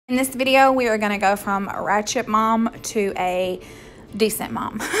In this video, we are going to go from a ratchet mom to a decent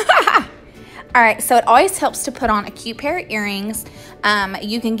mom. All right, so it always helps to put on a cute pair of earrings.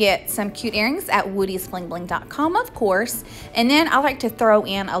 You can get some cute earrings at woodiesblingbling.com, of course. And then I like to throw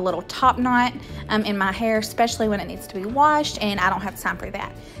in a little top knot in my hair, especially when it needs to be washed, and I don't have time for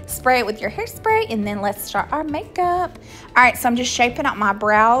that. Spray it with your hairspray, and then let's start our makeup. All right, so I'm just shaping out my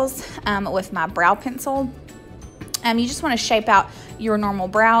brows with my brow pencil. You just want to shape out your normal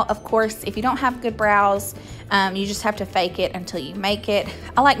brow. Of course, if you don't have good brows, you just have to fake it until you make it.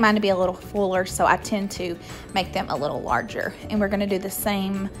 I like mine to be a little fuller, so I tend to make them a little larger. And we're going to do the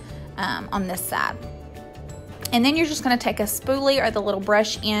same on this side. And then you're just going to take a spoolie or the little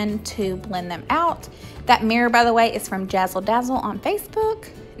brush in to blend them out. That mirror, by the way, is from Jazzle Dazzle on Facebook.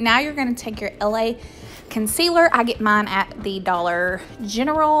 Now you're going to take your LA concealer. I get mine at the Dollar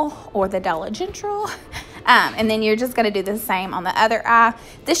General or the Dollar General. And then you're just going to do the same on the other eye.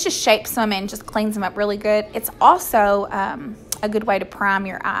 This just shapes them and just cleans them up really good. It's also a good way to prime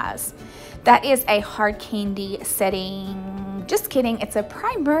your eyes. That is a hard candy setting. Just kidding. It's a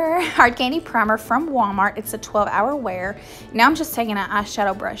primer, hard candy primer from Walmart. It's a 12-hour wear. Now I'm just taking an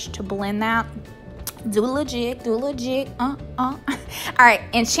eyeshadow brush to blend that. Do legit, do legit. All right,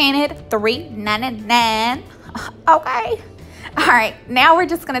 Enchanted $3.99. Okay. All right, now we're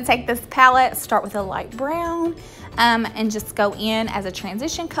just gonna take this palette, start with a light brown, and just go in as a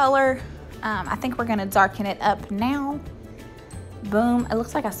transition color. I think we're gonna darken it up now. Boom, it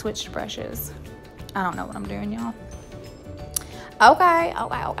looks like I switched brushes. I don't know what I'm doing, y'all. Okay,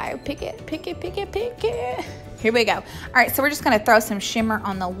 pick it. Here we go. All right, so we're just gonna throw some shimmer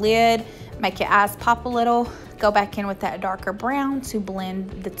on the lid, make your eyes pop a little, go back in with that darker brown to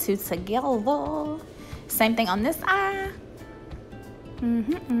blend the two together. Same thing on this eye.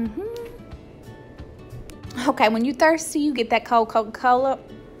 Okay, when you're thirsty, you get that cold Coca-Cola.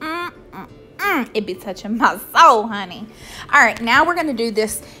 It be touching my soul, honey. All right, now we're gonna do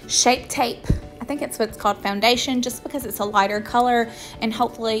this Shape Tape. I think it's what's called foundation, just because it's a lighter color, and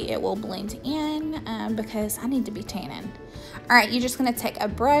hopefully it will blend in because I need to be tanning. All right, you're just gonna take a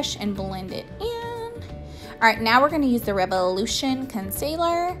brush and blend it in. All right, now we're gonna use the Revolution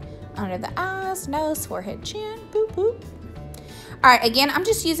concealer under the eyes, nose, forehead, chin, boop, boop. All right, again, I'm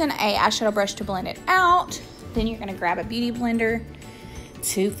just using a eyeshadow brush to blend it out. Then you're gonna grab a beauty blender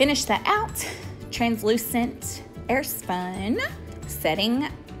to finish that out. Translucent Airspun setting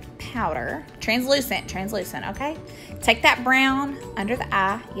powder. Translucent, okay? Take that brown under the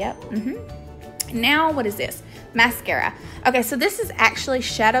eye, yep, Now, what is this? Mascara. Okay, so this is actually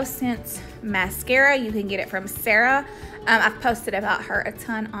Shadow Sense mascara. You can get it from Sarah. I've posted about her a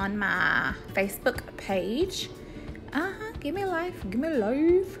ton on my Facebook page. Give me life, give me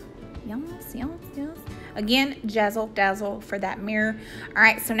life. Yes. Again, Jazzle Dazzle for that mirror. All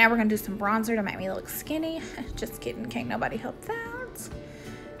right, so now we're gonna do some bronzer to make me look skinny. Just kidding, can't nobody help that.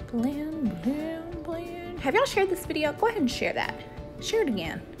 Blend. Have y'all shared this video? Go ahead and share that. Share it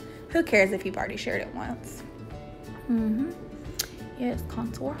again. Who cares if you've already shared it once? Yes,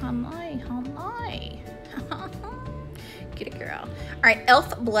 contour, honey. Get it, girl. All right,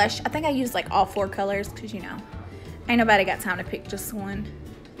 e.l.f. blush. I think I used like all 4 colors because, you know, ain't nobody got time to pick just one.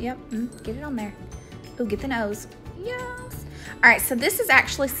 Yep, get it on there. Ooh, get the nose. Yes. All right, so this is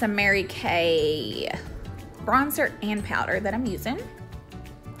actually some Mary Kay bronzer and powder that I'm using.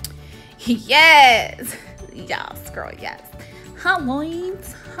 Yes, girl, yes.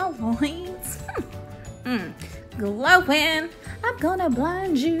 Highlights. Glowing. I'm gonna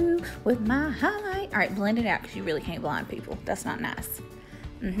blind you with my highlight. All right, blend it out because you really can't blind people. That's not nice.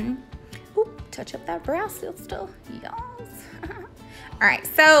 Ooh, touch up that brow still. Yes. All right,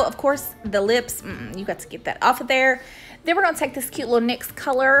 so of course the lips, you got to get that off of there. Then we're gonna take this cute little NYX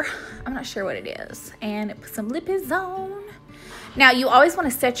color. I'm not sure what it is, and put some lippies on. Now you always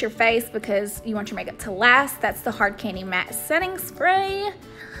want to set your face because you want your makeup to last. That's the Hard Candy Matte Setting Spray.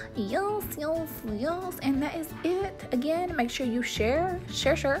 Yes, and that is it. Again, make sure you share.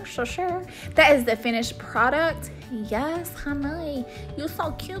 That is the finished product. Yes, honey, you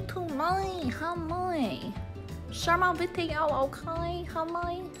so cute tonight, honey. Share my video, okay,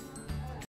 honey.